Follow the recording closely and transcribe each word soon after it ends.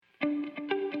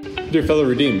Dear fellow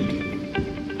redeemed,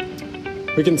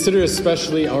 we consider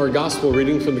especially our gospel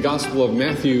reading from the Gospel of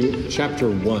Matthew, chapter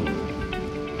 1.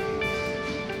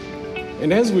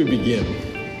 And as we begin,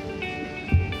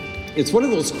 it's one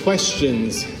of those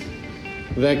questions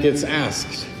that gets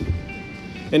asked.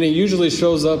 And it usually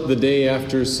shows up the day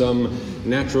after some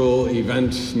natural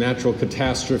event, natural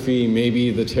catastrophe, maybe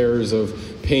the terrors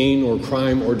of pain or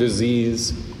crime or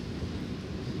disease.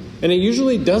 And it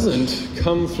usually doesn't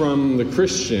come from the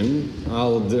Christian,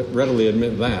 I'll readily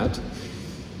admit that,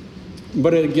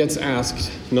 but it gets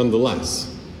asked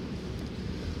nonetheless.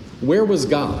 Where was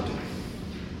God?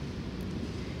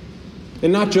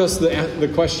 And not just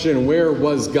the question, where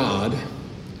was God,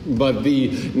 but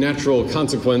the natural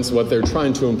consequence, what they're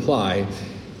trying to imply,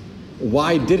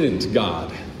 why didn't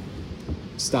God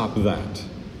stop that,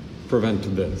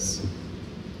 prevent this?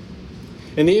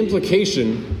 And the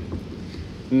implication,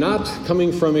 not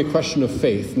coming from a question of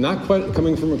faith, not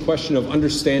coming from a question of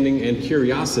understanding and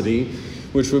curiosity,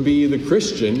 which would be the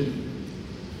Christian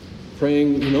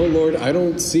praying, Lord, I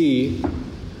don't see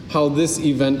how this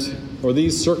event or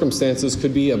these circumstances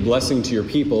could be a blessing to your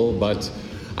people, but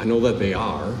I know that they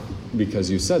are because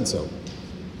you said so.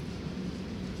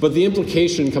 But the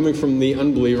implication coming from the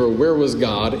unbeliever, where was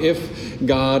God? If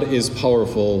God is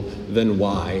powerful, then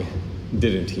why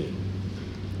didn't he?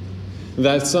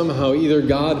 That somehow either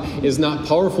God is not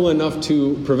powerful enough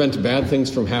to prevent bad things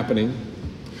from happening,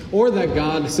 or that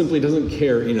God simply doesn't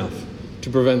care enough to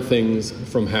prevent things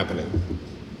from happening.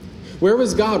 Where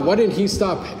was God? Why didn't he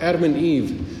stop Adam and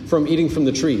Eve from eating from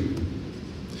the tree?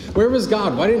 Where was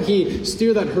God? Why didn't he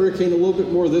steer that hurricane a little bit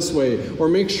more this way, or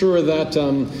make sure that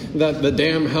the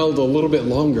dam held a little bit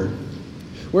longer?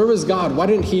 Where was God? Why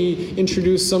didn't he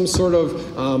introduce some sort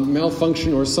of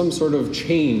malfunction or some sort of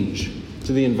change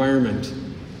to the environment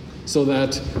so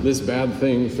that this bad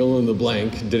thing, fill in the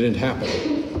blank, didn't happen?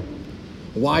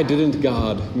 Why didn't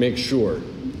God make sure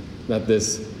that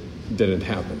this didn't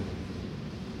happen?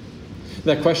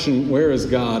 That question, where is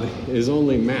God, is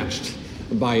only matched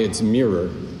by its mirror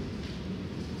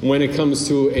when it comes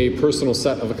to a personal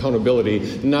set of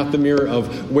accountability, not the mirror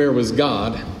of where was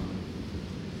God,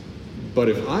 but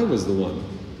if I was the one,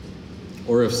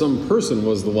 or if some person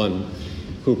was the one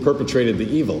who perpetrated the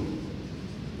evil,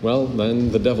 well,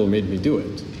 then the devil made me do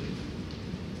it.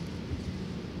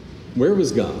 Where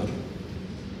was God?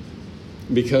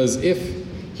 Because if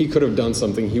he could have done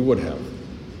something, he would have.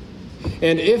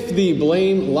 And if the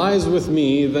blame lies with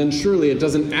me, then surely it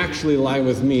doesn't actually lie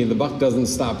with me. The buck doesn't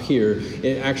stop here.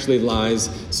 It actually lies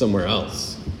somewhere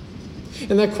else.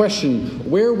 And that question,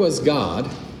 where was God,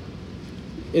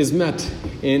 is met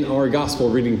in our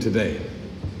gospel reading today.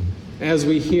 As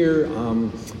we hear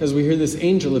this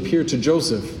angel appear to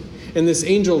Joseph, and this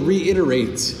angel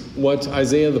reiterates what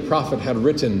Isaiah the prophet had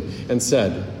written and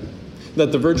said,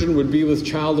 that the virgin would be with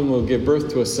child and will give birth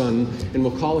to a son, and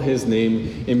will call his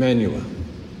name Emmanuel.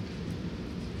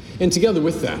 And together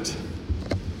with that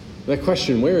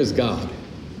question, where is God?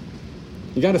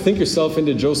 You got to think yourself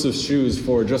into Joseph's shoes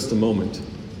for just a moment.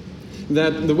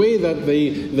 That the way that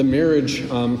the marriage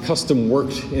custom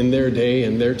worked in their day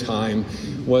and their time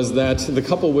was that the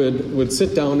couple would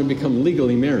sit down and become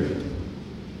legally married.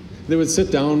 They would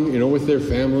sit down, with their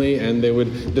family, and they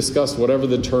would discuss whatever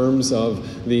the terms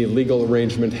of the legal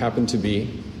arrangement happened to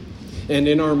be. And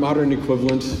in our modern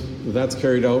equivalent, that's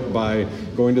carried out by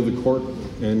going to the court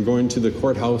and going to the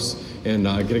courthouse and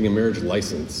getting a marriage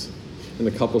license. And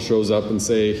the couple shows up and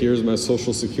say, here's my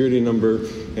social security number,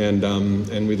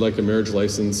 and we'd like a marriage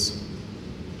license.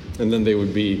 And then they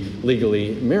would be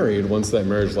legally married once that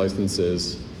marriage license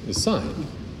is signed.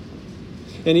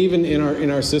 And even in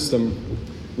our system,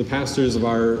 the pastors of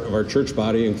our church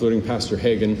body, including Pastor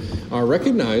Hagen, are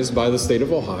recognized by the state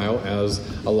of Ohio as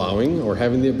allowing or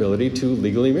having the ability to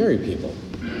legally marry people.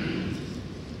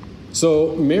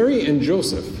 So Mary and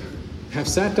Joseph have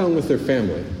sat down with their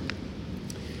family,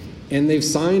 and they've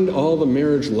signed all the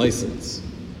marriage license.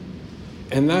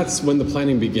 And that's when the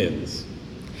planning begins.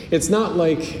 It's not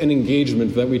like an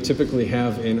engagement that we typically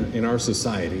have in our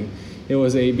society. It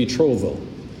was a betrothal,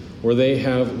 where they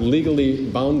have legally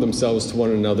bound themselves to one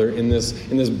another in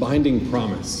this binding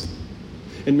promise.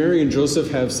 And Mary and Joseph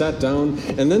have sat down,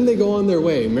 and then they go on their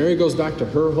way. Mary goes back to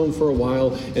her home for a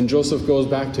while, and Joseph goes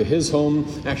back to his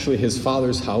home, actually his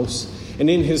father's house. And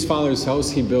in his father's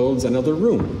house, he builds another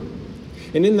room.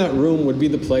 And in that room would be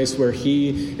the place where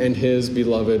he and his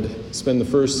beloved spend the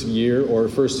first year or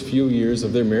first few years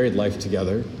of their married life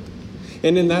together.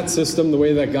 And in that system, the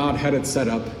way that God had it set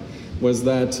up was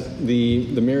that the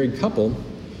married couple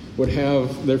would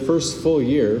have their first full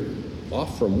year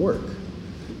off from work.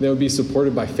 They would be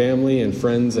supported by family and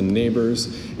friends and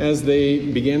neighbors as they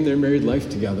began their married life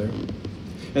together.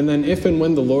 And then if and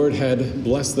when the Lord had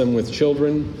blessed them with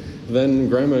children, then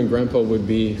Grandma and Grandpa would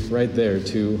be right there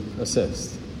to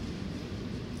assist.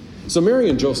 So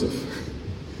Mary and Joseph,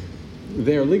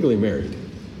 they are legally married.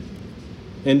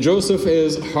 And Joseph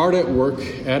is hard at work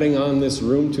adding on this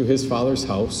room to his father's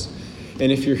house.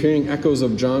 And if you're hearing echoes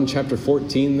of John chapter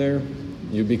 14 there,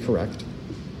 you'd be correct.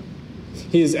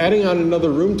 He is adding on another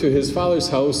room to his father's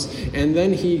house, and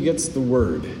then he gets the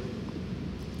word.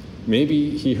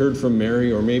 Maybe he heard from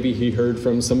Mary, or maybe he heard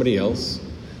from somebody else,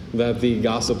 that the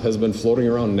gossip has been floating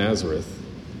around Nazareth.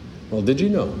 Well, did you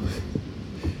know?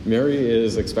 Mary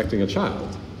is expecting a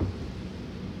child.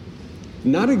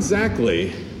 Not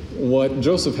exactly what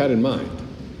Joseph had in mind.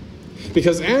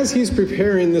 Because as he's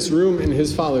preparing this room in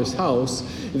his father's house,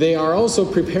 they are also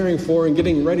preparing for and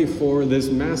getting ready for this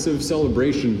massive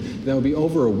celebration that will be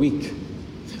over a week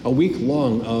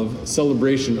long of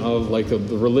celebration of like the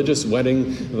religious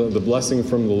wedding, the blessing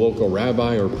from the local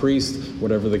rabbi or priest,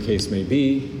 whatever the case may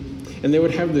be. And they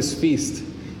would have this feast,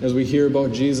 as we hear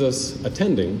about Jesus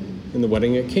attending in the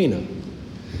wedding at Cana.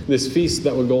 This feast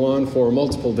that would go on for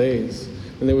multiple days,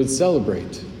 and they would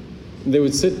celebrate. They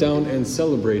would sit down and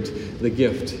celebrate the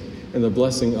gift and the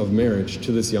blessing of marriage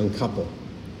to this young couple.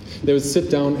 They would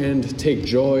sit down and take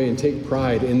joy and take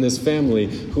pride in this family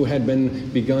who had been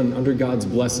begun under God's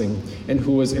blessing and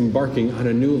who was embarking on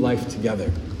a new life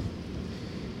together.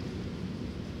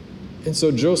 And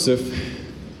so Joseph,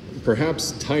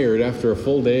 perhaps tired after a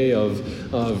full day of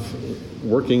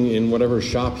working in whatever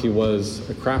shop he was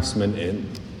a craftsman in,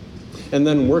 and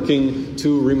then working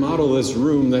to remodel this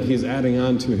room that he's adding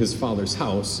on to his father's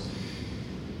house,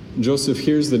 Joseph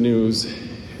hears the news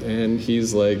and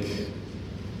he's like,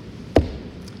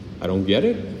 I don't get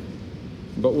it,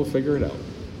 but we'll figure it out.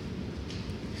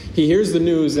 He hears the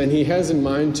news and he has in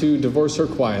mind to divorce her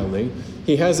quietly.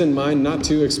 He has in mind not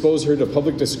to expose her to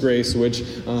public disgrace, which,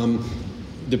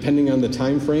 depending on the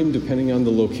time frame, depending on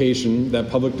the location, that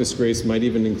public disgrace might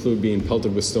even include being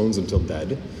pelted with stones until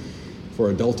dead for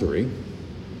adultery.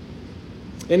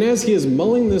 And as he is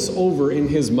mulling this over in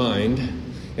his mind,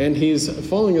 and he's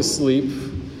falling asleep,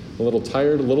 a little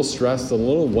tired, a little stressed, a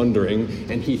little wondering,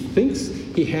 and he thinks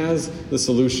he has the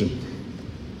solution.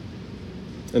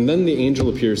 And then the angel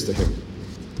appears to him.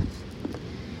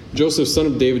 Joseph, son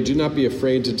of David, do not be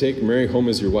afraid to take Mary home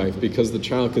as your wife, because the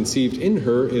child conceived in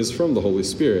her is from the Holy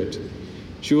Spirit.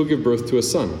 She will give birth to a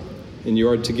son, and you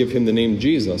are to give him the name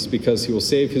Jesus, because he will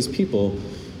save his people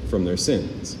from their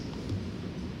sins.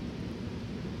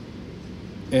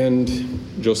 And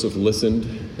Joseph listened,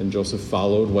 and Joseph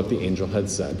followed what the angel had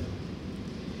said.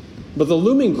 But the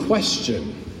looming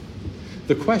question,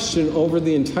 the question over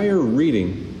the entire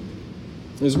reading,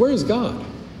 is where is God?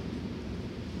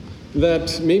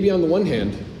 That maybe on the one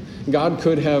hand, God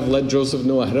could have let Joseph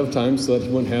know ahead of time so that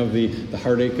he wouldn't have the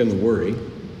heartache and the worry.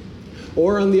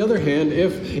 Or on the other hand,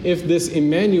 if this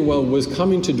Emmanuel was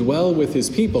coming to dwell with his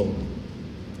people,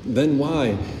 then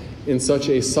why in such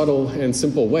a subtle and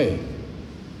simple way?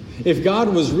 If God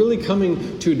was really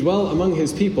coming to dwell among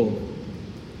his people,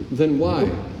 then why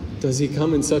does he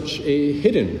come in such a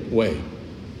hidden way?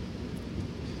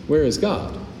 Where is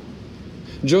God?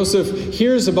 Joseph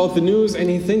hears about the news and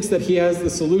he thinks that he has the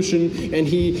solution, and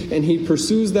he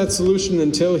pursues that solution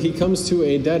until he comes to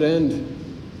a dead end.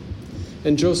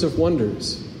 And Joseph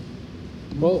wonders,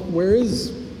 well, where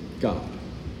is God?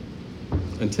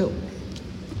 Until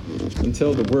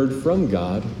the word from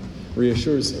God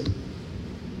reassures him.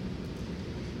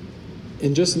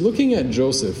 And just looking at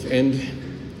Joseph and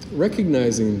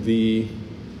recognizing the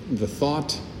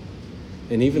thought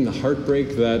and even the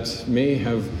heartbreak that may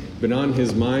have been on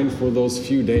his mind for those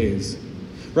few days,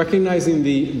 recognizing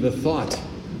the thought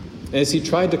as he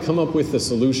tried to come up with the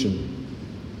solution,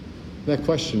 that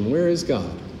question, where is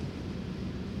God,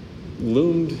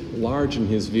 loomed large in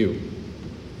his view,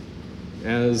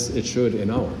 as it should in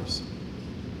ours.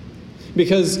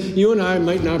 Because you and I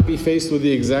might not be faced with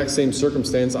the exact same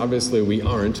circumstance. Obviously we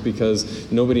aren't,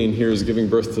 because nobody in here is giving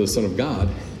birth to the Son of God.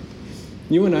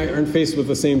 You and I aren't faced with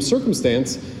the same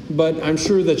circumstance, but I'm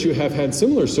sure that you have had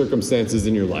similar circumstances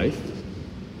in your life.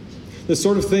 The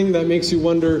sort of thing that makes you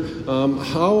wonder,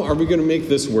 how are we going to make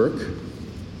this work?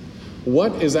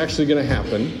 What is actually going to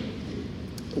happen?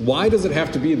 Why does it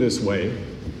have to be this way?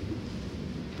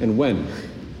 And when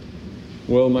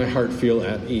will my heart feel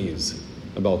at ease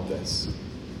about this?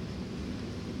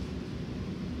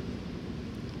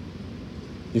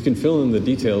 You can fill in the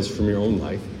details from your own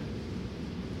life,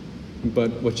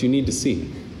 but what you need to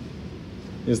see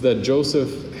is that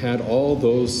Joseph had all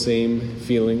those same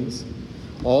feelings,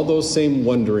 all those same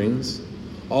wonderings,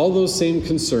 all those same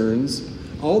concerns,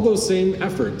 all those same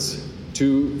efforts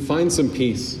to find some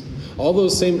peace, all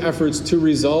those same efforts to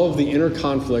resolve the inner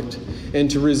conflict and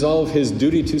to resolve his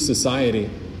duty to society,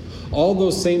 all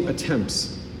those same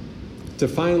attempts to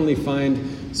finally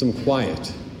find some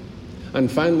quiet and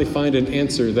finally find an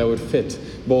answer that would fit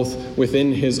both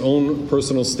within his own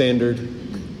personal standard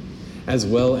as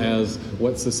well as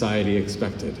what society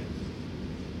expected.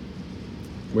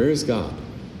 Where is God?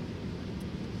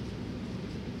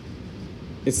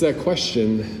 It's that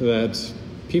question that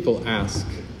people ask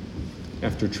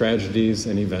after tragedies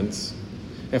and events,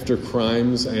 after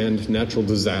crimes and natural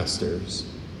disasters.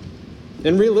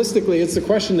 And realistically, it's the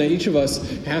question that each of us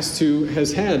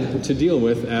has had to deal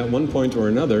with at one point or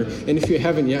another. And if you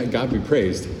haven't yet, God be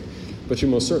praised, but you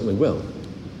most certainly will.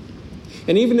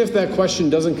 And even if that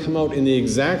question doesn't come out in the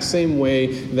exact same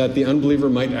way that the unbeliever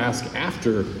might ask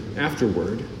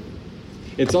afterward,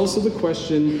 it's also the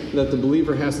question that the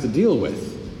believer has to deal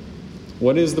with.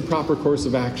 What is the proper course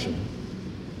of action?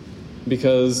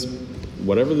 Because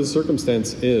whatever the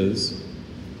circumstance is,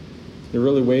 it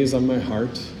really weighs on my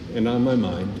heart and on my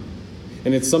mind.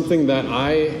 And it's something that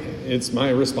it's my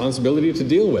responsibility to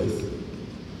deal with.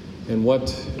 And what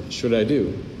should I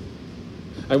do?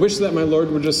 I wish that my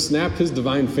Lord would just snap his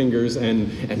divine fingers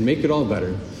and make it all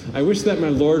better. I wish that my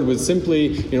Lord would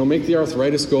simply, make the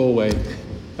arthritis go away.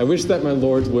 I wish that my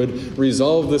Lord would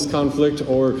resolve this conflict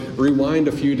or rewind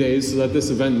a few days so that this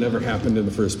event never happened in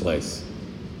the first place.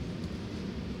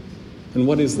 And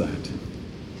what is that?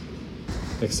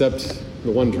 Except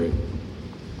the wondering,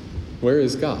 where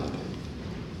is God?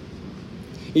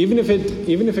 Even if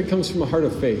it comes from a heart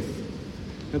of faith,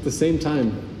 at the same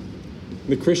time,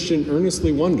 the Christian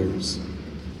earnestly wonders,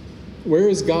 where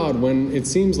is God when it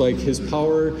seems like his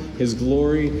power, his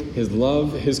glory, his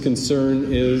love, his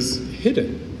concern is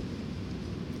hidden?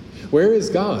 Where is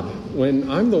God when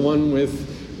I'm the one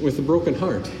with a broken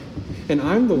heart, and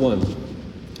I'm the one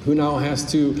who now has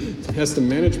to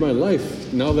manage my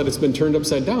life now that it's been turned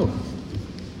upside down?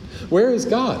 Where is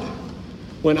God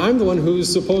when I'm the one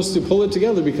who's supposed to pull it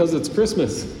together because it's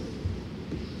Christmas?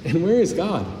 And where is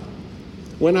God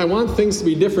when I want things to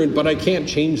be different but I can't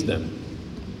change them?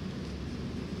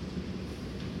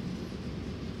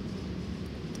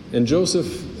 And Joseph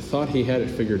thought he had it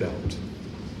figured out.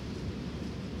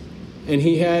 And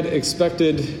he had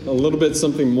expected a little bit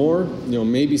something more,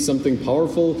 maybe something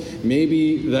powerful,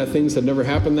 maybe that things had never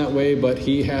happened that way, but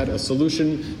he had a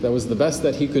solution that was the best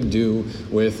that he could do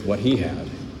with what he had.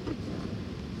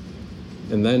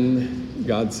 And then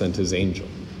God sent his angel.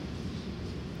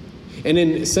 And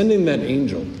in sending that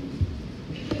angel,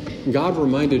 God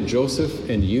reminded Joseph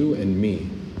and you and me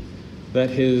that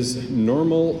his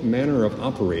normal manner of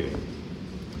operating,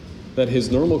 that his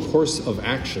normal course of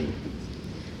action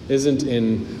isn't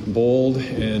in bold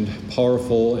and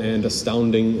powerful and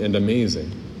astounding and amazing.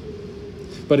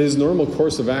 But his normal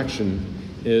course of action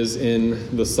is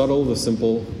in the subtle, the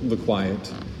simple, the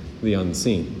quiet, the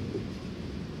unseen.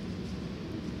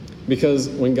 Because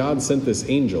when God sent this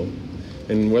angel,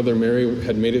 and whether Mary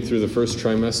had made it through the first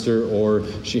trimester or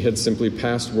she had simply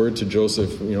passed word to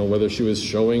Joseph, whether she was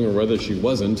showing or whether she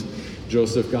wasn't,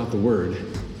 Joseph got the word.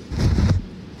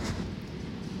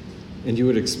 And you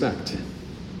would expect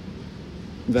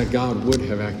that God would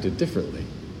have acted differently.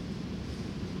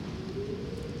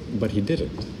 But he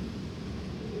didn't.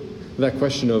 That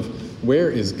question of where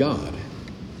is God?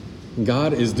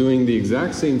 God is doing the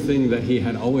exact same thing that he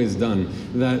had always done,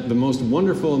 that the most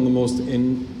wonderful and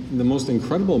the most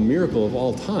incredible miracle of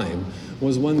all time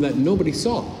was one that nobody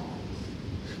saw.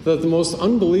 That the most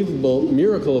unbelievable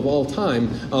miracle of all time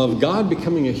of God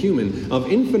becoming a human,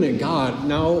 of infinite God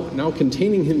now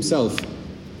containing himself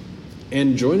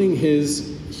and joining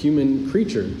his human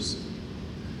creatures.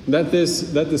 That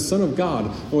this Son of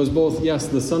God was both, yes,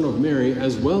 the Son of Mary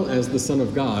as well as the Son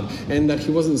of God, and that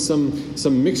he wasn't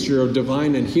some mixture of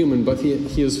divine and human, but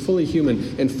he is fully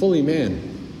human and fully man.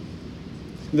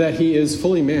 That he is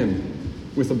fully man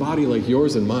with a body like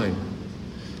yours and mine.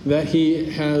 That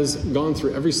he has gone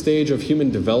through every stage of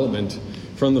human development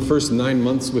from the first 9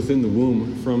 months within the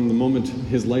womb, from the moment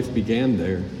his life began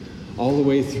there, all the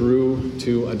way through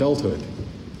to adulthood.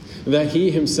 That he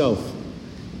himself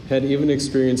had even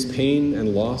experienced pain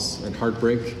and loss and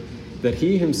heartbreak, that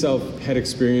he himself had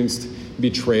experienced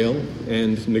betrayal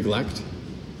and neglect,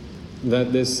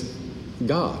 that this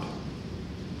God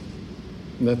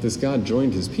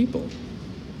joined his people.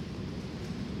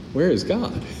 Where is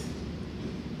God?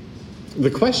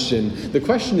 The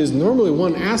question is normally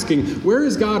one asking, where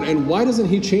is God and why doesn't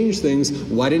he change things?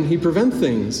 Why didn't he prevent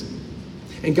things?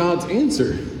 And God's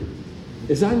answer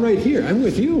is I'm right here. I'm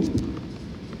with you.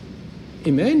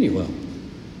 Emmanuel.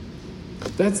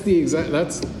 That's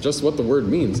just what the word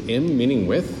means. Im meaning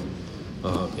with,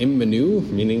 Immanu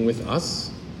meaning with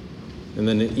us, and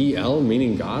then El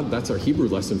meaning God. That's our Hebrew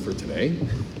lesson for today.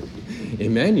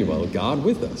 Emmanuel, God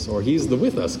with us, or he's the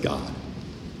with us God.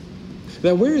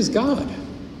 Now, where is God?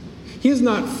 He is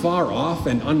not far off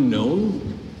and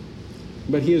unknown,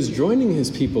 but he is joining his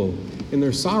people in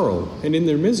their sorrow and in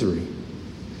their misery.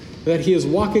 That he is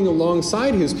walking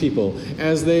alongside his people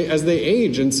as they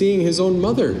age, and seeing his own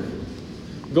mother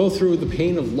go through the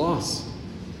pain of loss.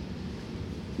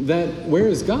 That where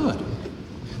is God?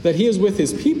 That he is with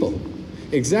his people,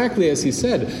 exactly as he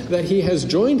said, that he has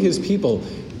joined his people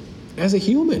as a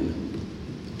human,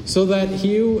 so that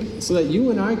you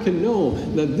and I can know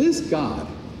that this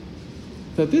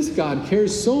God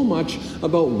cares so much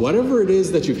about whatever it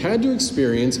is that you've had to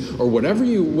experience, or whatever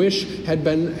you wish had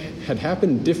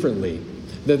happened differently,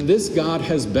 that this God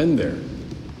has been there,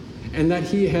 and that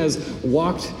he has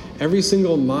walked every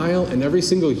single mile and every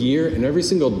single year and every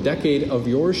single decade of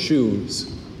your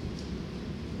shoes,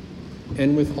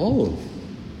 and with all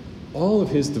of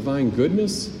his divine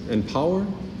goodness and power,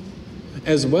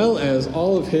 as well as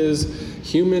all of his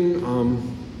human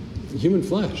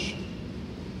flesh.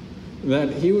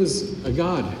 That he was a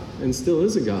God, and still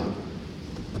is a God,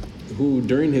 who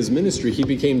during his ministry he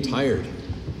became tired.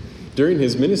 During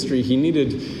his ministry he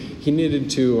needed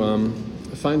to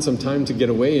find some time to get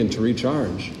away and to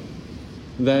recharge.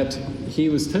 That he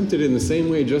was tempted in the same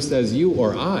way just as you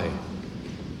or I,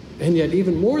 and yet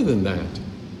even more than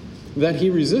that he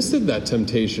resisted that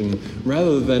temptation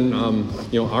rather than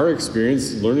our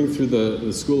experience learning through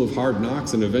the school of hard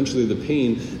knocks and eventually the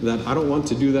pain, that I don't want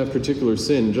to do that particular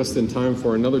sin just in time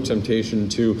for another temptation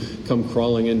to come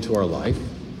crawling into our life.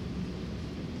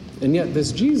 And yet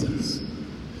this Jesus,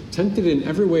 tempted in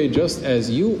every way just as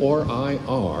you or I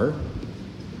are,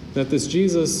 that this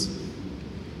Jesus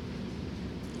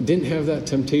didn't have that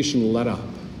temptation let up.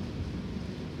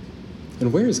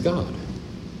 And where is God?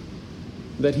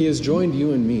 That he has joined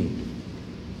you and me,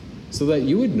 so that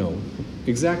you would know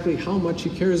exactly how much he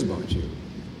cares about you.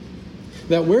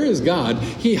 That where is God?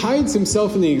 He hides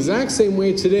himself in the exact same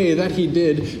way today that he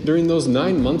did during those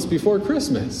 9 months before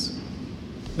Christmas.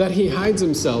 That he hides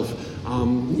himself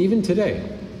even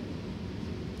today.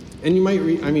 And you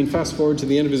might fast forward to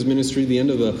the end of his ministry, the end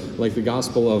of the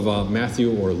Gospel of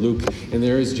Matthew or Luke, and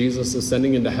there is Jesus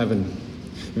ascending into heaven,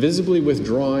 visibly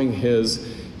withdrawing his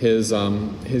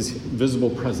visible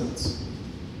presence.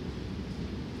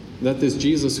 That this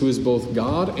Jesus, who is both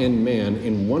God and man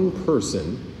in one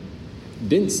person,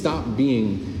 didn't stop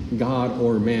being God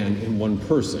or man in one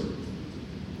person.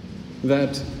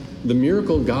 That the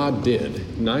miracle God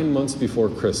did 9 months before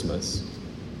Christmas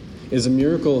is a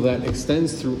miracle that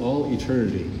extends through all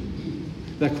eternity.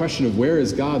 That question of where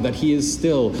is God, that he is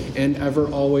still and ever,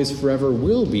 always, forever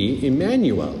will be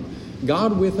Emmanuel,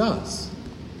 God with us.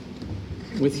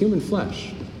 With human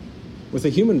flesh, with a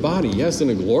human body, yes, in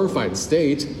a glorified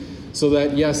state, so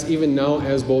that, yes, even now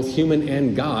as both human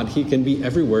and God, he can be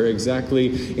everywhere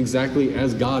exactly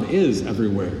as God is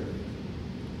everywhere.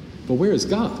 But where is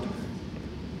God?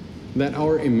 That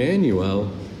our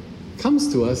Emmanuel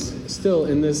comes to us still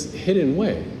in this hidden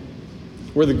way,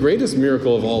 where the greatest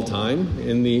miracle of all time,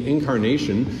 in the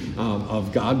incarnation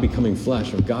of God becoming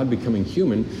flesh, of God becoming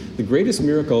human, the greatest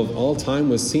miracle of all time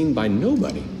was seen by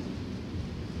nobody.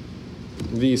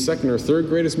 The second or third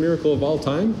greatest miracle of all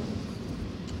time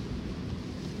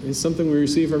is something we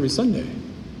receive every Sunday,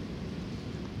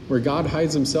 where God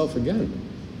hides himself again,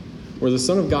 where the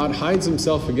Son of God hides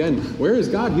himself again. Where is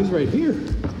God? He's right here.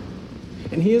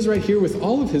 And he is right here with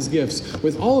all of his gifts,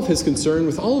 with all of his concern,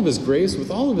 with all of his grace,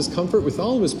 with all of his comfort, with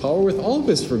all of his power, with all of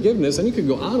his forgiveness, and you could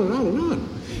go on and on and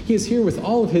on. He is here with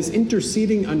all of his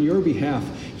interceding on your behalf.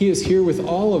 He is here with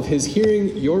all of his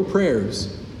hearing your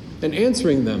prayers and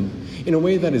answering them in a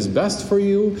way that is best for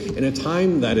you, in a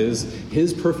time that is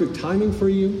his perfect timing for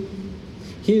you.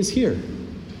 He is here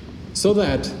so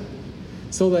that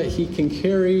he can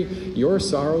carry your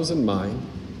sorrows and mine,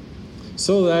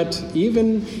 so that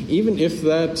even if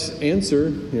that answer,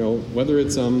 whether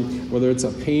it's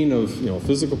a pain of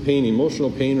physical pain, emotional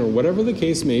pain, or whatever the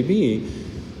case may be,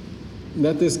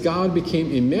 that this God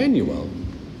became Emmanuel,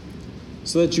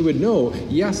 so that you would know,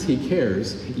 yes, he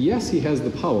cares, yes, he has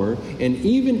the power, and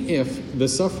even if the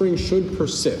suffering should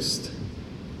persist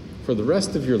for the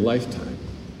rest of your lifetime,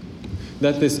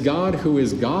 that this God who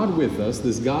is God with us,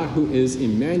 this God who is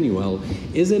Emmanuel,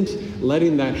 isn't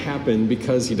letting that happen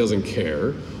because he doesn't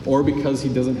care or because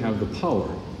he doesn't have the power.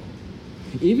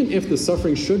 Even if the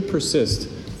suffering should persist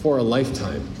for a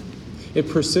lifetime, It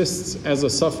persists as a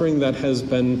suffering that has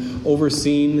been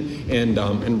overseen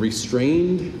and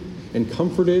restrained and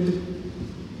comforted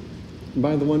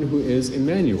by the one who is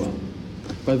Emmanuel,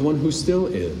 by the one who still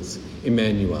is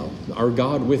Emmanuel, our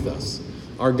God with us.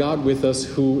 Our God with us,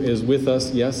 who is with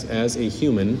us, yes, as a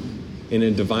human, in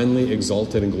a divinely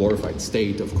exalted and glorified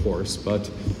state, of course, but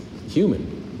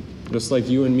human, just like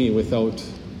you and me, without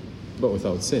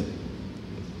sin.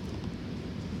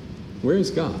 Where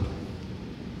is God?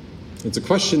 It's a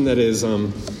question that is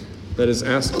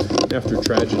asked after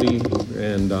tragedy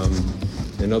and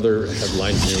other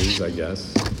headline news, I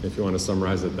guess, if you want to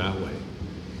summarize it that way.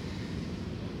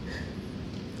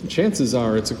 Chances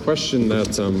are it's a question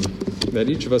that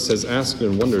each of us has asked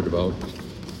and wondered about.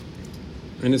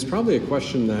 And it's probably a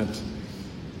question that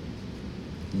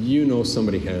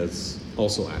somebody has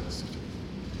also asked.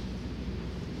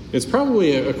 It's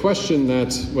probably a question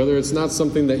that, whether it's not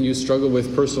something that you struggle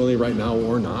with personally right now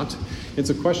or not,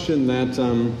 it's a question that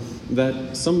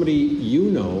somebody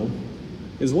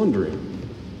is wondering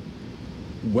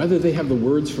whether they have the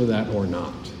words for that or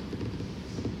not.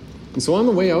 And so on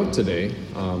the way out today,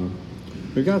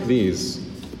 we've got these.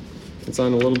 It's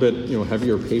on a little bit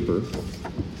heavier paper.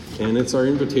 And it's our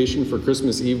invitation for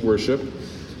Christmas Eve worship.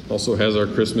 Also has our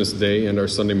Christmas Day and our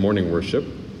Sunday morning worship.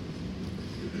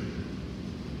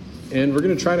 And we're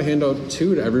going to try to hand out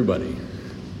 2 to everybody,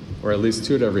 or at least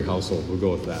 2 to every household. We'll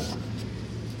go with that.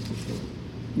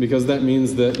 Because that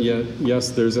means that, yes,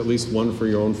 there's at least one for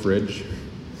your own fridge,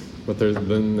 but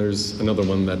then there's another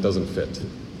one that doesn't fit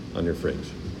on your fridge.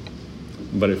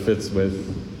 But it fits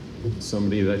with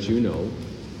somebody that you know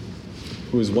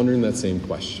who is wondering that same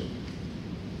question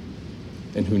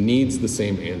and who needs the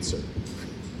same answer.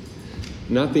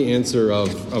 Not the answer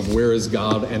of where is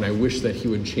God and I wish that he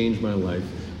would change my life.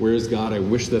 Where is God? I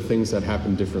wish that things had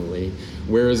happened differently.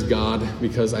 Where is God?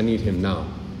 Because I need him now.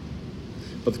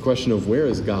 But the question of where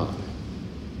is God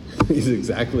is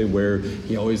exactly where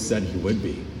he always said he would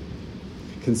be.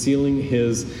 Concealing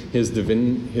his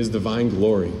divine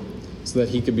glory so that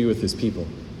he could be with his people.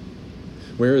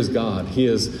 Where is God? He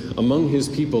is among his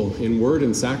people in word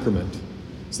and sacrament,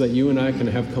 so that you and I can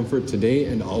have comfort today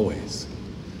and always.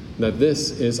 That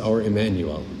this is our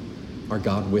Emmanuel, our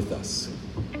God with us.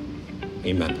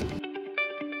 Amen.